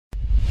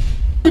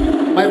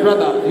my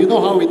brother, you know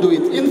how we do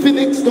it. In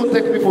Phoenix, don't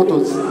take me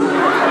photos.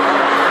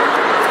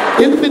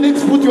 In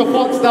Phoenix, put your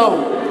phones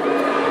down.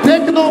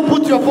 Techno,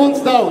 put your phones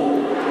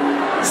down.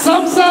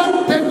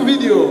 Samsung, take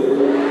video.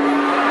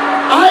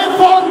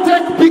 iPhone,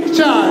 take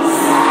pictures.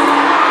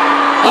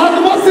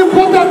 And most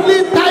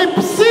importantly, Type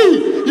C.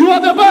 You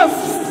are the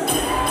best.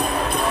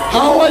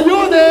 How are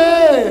you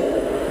there?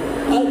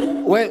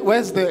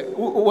 Where's the,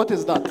 what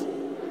is that?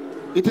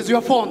 It is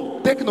your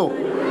phone, Techno.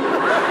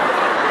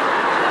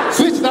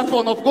 Switch that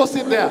phone off, go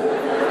sit there.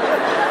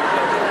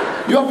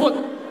 Your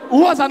phone,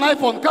 who has an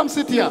iPhone, come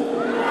sit here.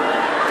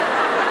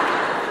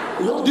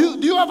 Do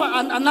you have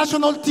a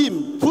national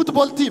team,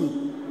 football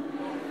team?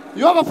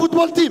 You have a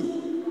football team?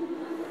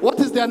 What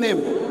is their name?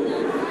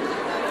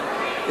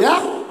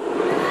 Yeah?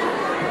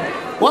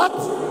 What?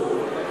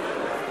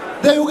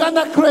 The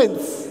Uganda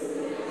Cranes.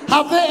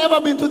 Have they ever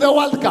been to the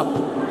World Cup?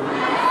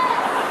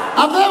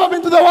 Have they ever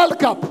been to the World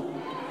Cup?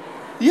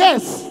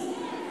 Yes.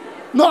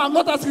 No, I'm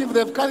not asking if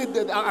they've carried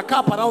a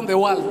cup around the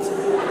world.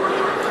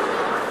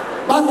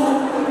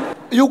 But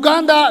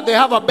Uganda, they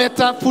have a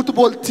better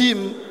football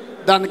team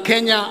than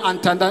Kenya and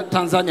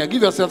Tanzania.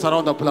 Give yourselves a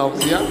round of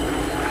applause, yeah?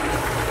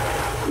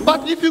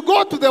 But if you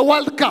go to the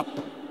World Cup,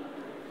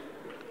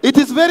 it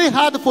is very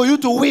hard for you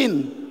to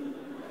win.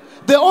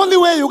 The only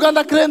way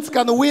Uganda Cranes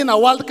can win a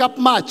World Cup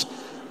match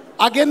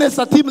against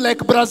a team like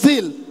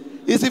Brazil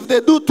is if they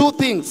do two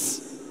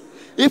things.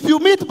 If you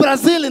meet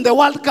Brazil in the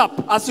World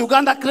Cup as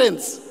Uganda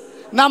Cranes,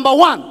 number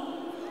one,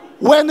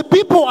 when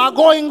people are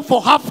going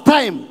for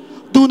halftime,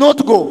 do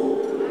not go.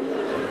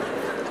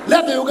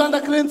 Let the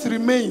Uganda Cranes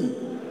remain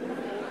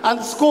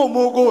and score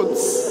more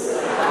goals.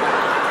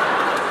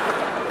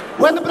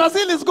 When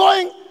Brazil is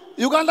going,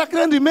 Uganda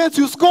Crane remains,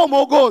 you score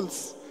more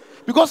goals.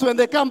 Because when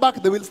they come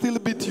back, they will still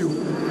beat you.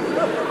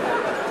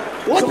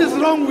 What is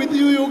wrong with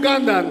you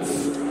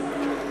Ugandans?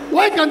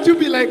 Why can't you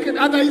be like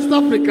other East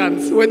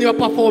Africans when you're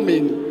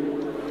performing?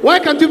 Why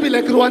can't you be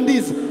like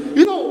Rwandese?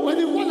 You know, when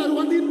you call a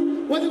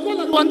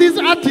Rwandese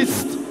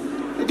artist,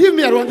 give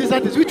me a Rwandese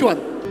artist, which one?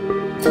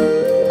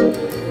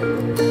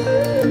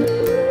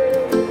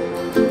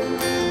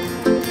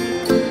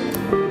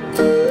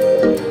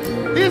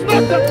 He's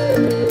not the...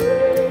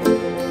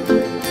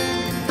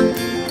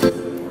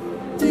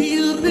 Do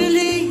you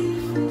believe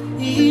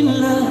in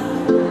love?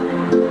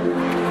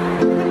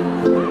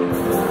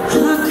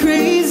 How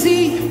crazy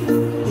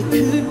it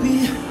could be,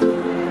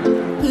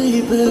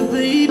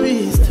 baby, baby,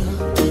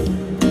 stop.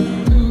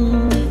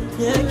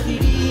 Take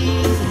it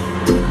easy.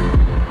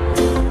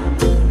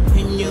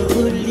 When you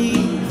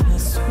leave, I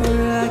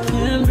swear I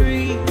can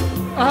breathe.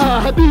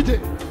 Ah, DJ,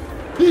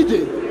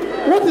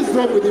 what is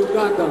wrong with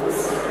Ugandans?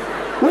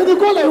 When you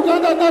call a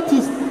Ugandan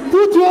artist,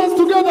 put your hands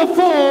together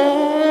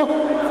for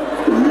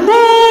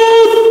Move!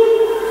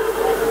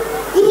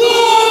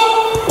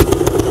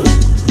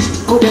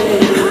 Go back.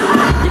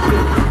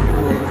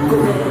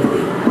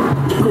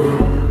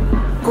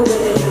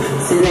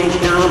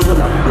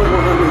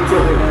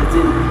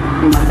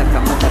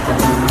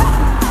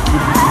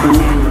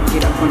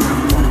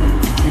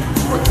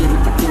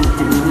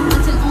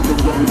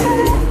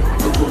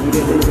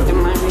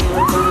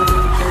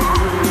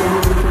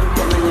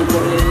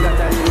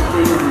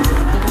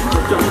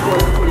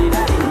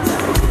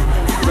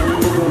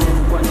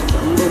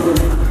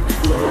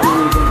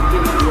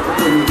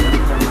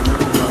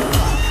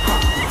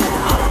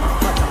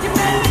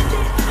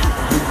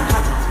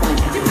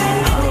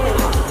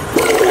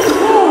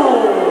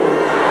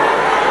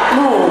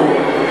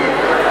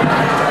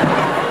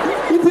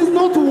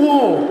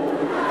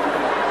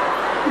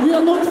 We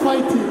are not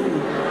fighting.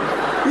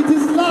 It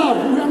is love.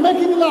 We are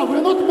making love. We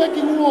are not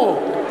making war.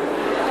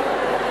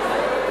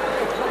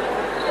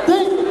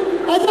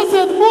 I just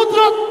said,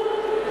 Mudra.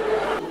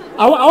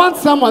 I want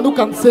someone who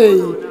can say,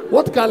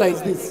 what color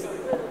is this?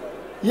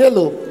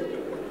 Yellow.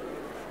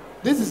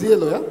 This is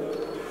yellow, yeah?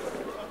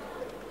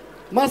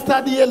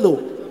 Mustard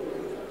yellow.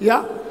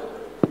 Yeah?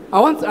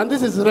 And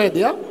this is red,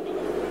 yeah?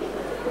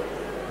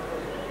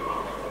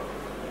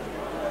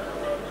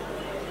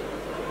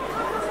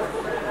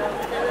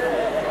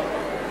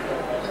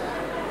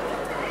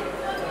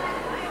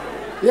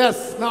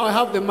 Yes, now I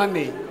have the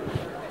money.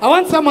 I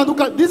want someone who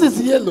can, this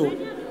is yellow,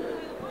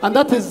 and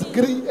that is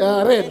green,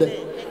 red.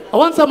 I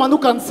want someone who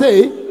can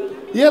say,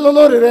 yellow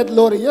lorry, red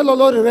lorry, yellow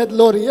lorry, red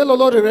lorry, yellow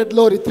lorry, red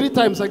lorry. 3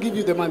 times I give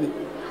you the money.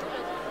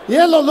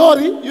 Yellow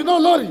lorry, you know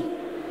lorry.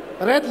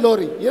 Red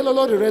lorry, yellow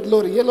lorry, red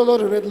lorry, yellow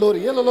lorry, red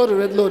lorry, yellow lorry,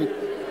 red lorry.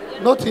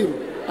 Not him.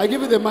 I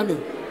give you the money.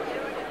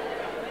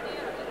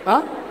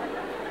 Huh?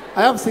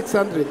 I have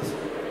 600.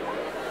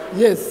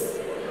 Yes.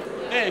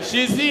 Hey,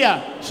 she's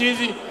here.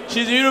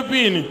 She's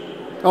European.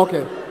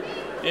 Okay.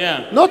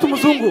 Yeah. Not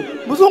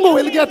Muzungu. Muzungu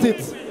will get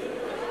it.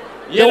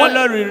 Yellow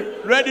lorry,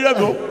 red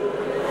lorry.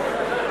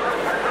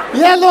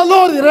 Yellow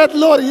lorry, red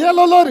lorry,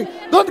 yellow lorry.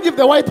 Don't give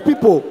the white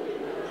people.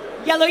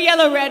 Yellow,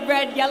 yellow, red,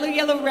 red, yellow,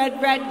 yellow,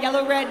 red, red,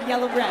 yellow, red,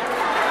 yellow, red.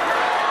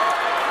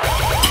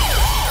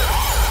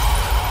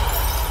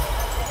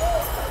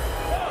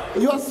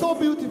 You are so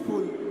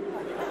beautiful,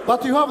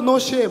 but you have no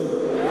shame.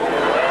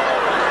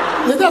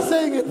 You're just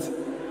saying it.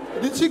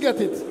 Did she get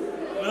it?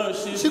 No,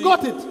 She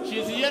got it.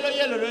 She's yellow,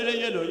 yellow,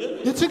 yellow,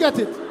 yellow. Did she get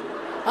it?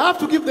 I have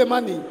to give the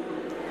money.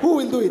 Who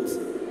will do it?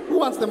 Who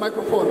wants the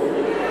microphone?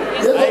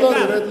 Yellow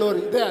lorry, red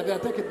lorry. There,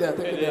 take it there,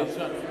 take it there.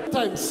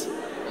 Times.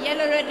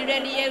 Yellow, red,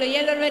 red, yellow,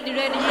 yellow, red,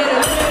 red,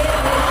 yellow.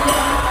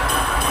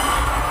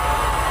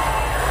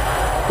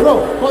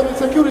 Bro, call the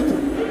security.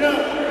 No,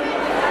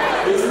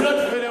 it's not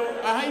very.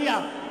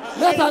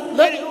 Let her,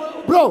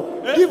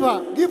 bro, give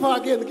her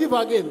again, give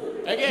her again.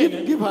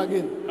 Again? Give her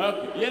again.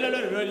 Okay, yellow,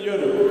 red, red,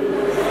 yellow.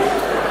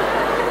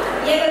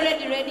 Yellow,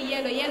 red, red,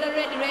 yellow, yellow,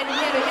 red, red,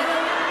 yellow, yellow,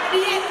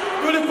 red, yellow.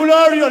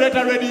 Glory, red,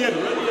 red,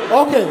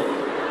 yellow. Okay,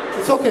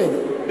 it's okay.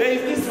 There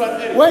is this one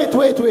there. Wait.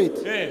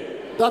 Yeah.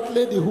 That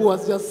lady who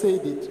has just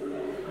said it,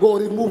 go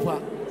remove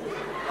her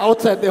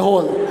outside the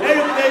hall.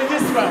 There is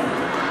this one.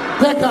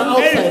 Take her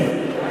outside.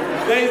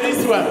 There is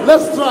this one.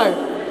 Let's try.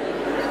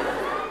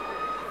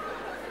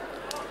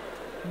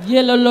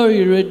 Yellow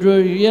lorry, red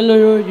lorry, yellow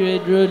lorry,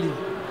 red lorry.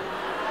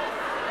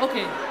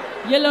 Okay.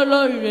 Yellow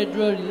lorry, red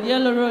lorry,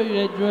 yellow lorry,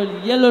 red lorry,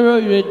 yellow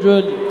lorry, red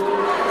lorry.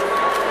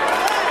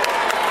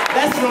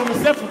 That's from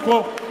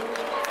Sefco.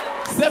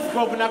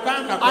 Sefco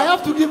Nakanka. I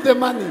have to give the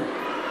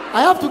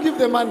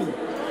money.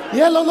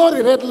 Yellow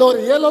lorry, red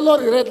lorry, yellow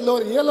lorry, red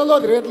lorry, yellow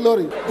lorry, red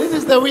lorry. This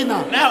is the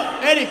winner. Now,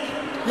 Eric.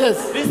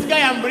 Yes. This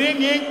guy I'm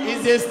bringing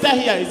is a star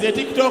here. He's a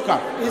TikToker.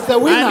 He's the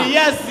winner. And he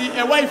has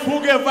a wife who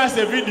gave us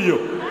a video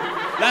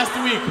last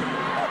week.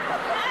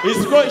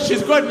 She's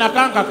called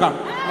Nakankaka.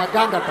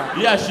 Nagangaka.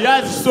 Yeah, she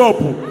has soap.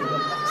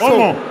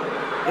 Omo.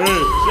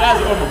 She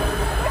has Omo.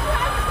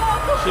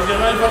 She's a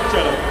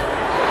manufacturer.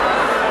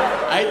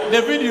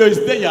 The video is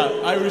there.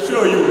 I will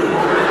show you.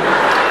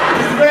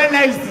 It's very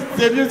nice.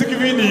 It's a music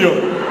video.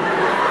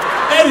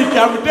 Eric,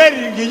 I'm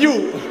telling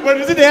you. When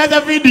you see the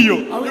other video,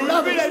 you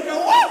will be like,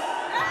 what?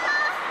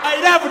 I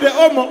love the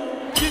Omo.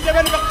 She's a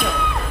manufacturer.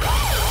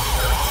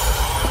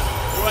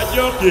 You are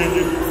joking.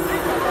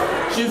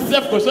 She's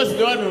self-conscious. She's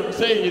the one who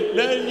saying,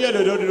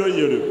 yellow.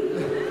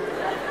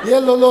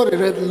 Yellow lorry,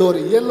 red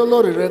lorry, yellow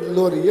lorry, red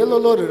lorry, yellow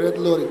lorry, red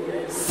lorry.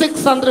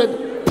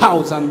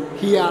 600,000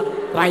 here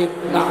right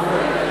now.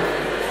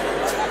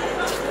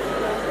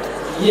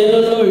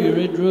 Yellow lorry,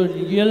 red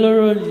lorry, yellow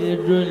lorry,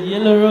 red lorry,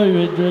 yellow lorry,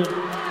 red lorry.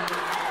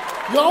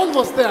 You're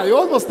almost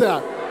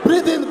there.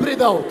 Breathe in,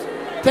 breathe out.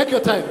 Take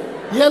your time.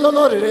 Yellow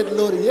lorry, red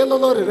lorry, yellow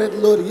lorry, red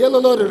lorry, yellow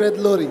lorry, red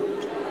lorry.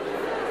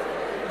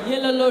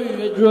 Yellow lorry,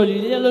 red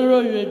lorry, yellow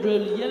lorry, red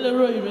lorry, yellow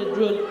lorry, red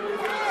lorry.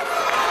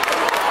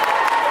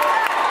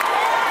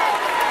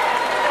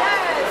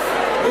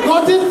 He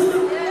got it?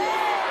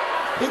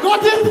 He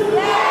got it?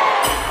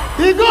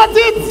 He got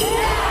it!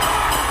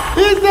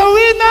 He's the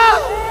winner!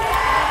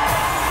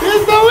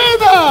 He's the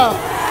winner!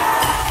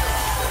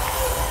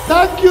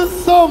 Thank you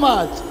so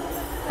much.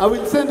 I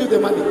will send you the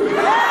money.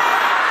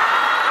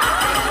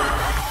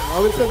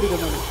 No. We send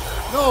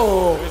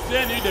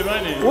you the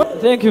money.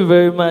 Thank you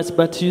very much,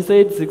 but you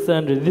said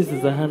 600. This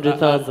is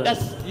 100,000.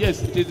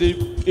 Yes, it is the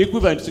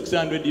equivalent to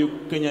 600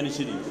 Kenyan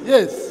shillings.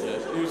 Yes.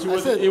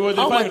 It was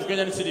the final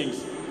Kenyan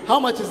shillings. How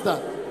much is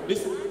that?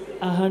 This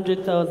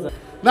 100,000.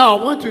 Now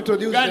I want to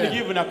introduce can't them.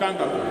 give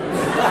Nakanga.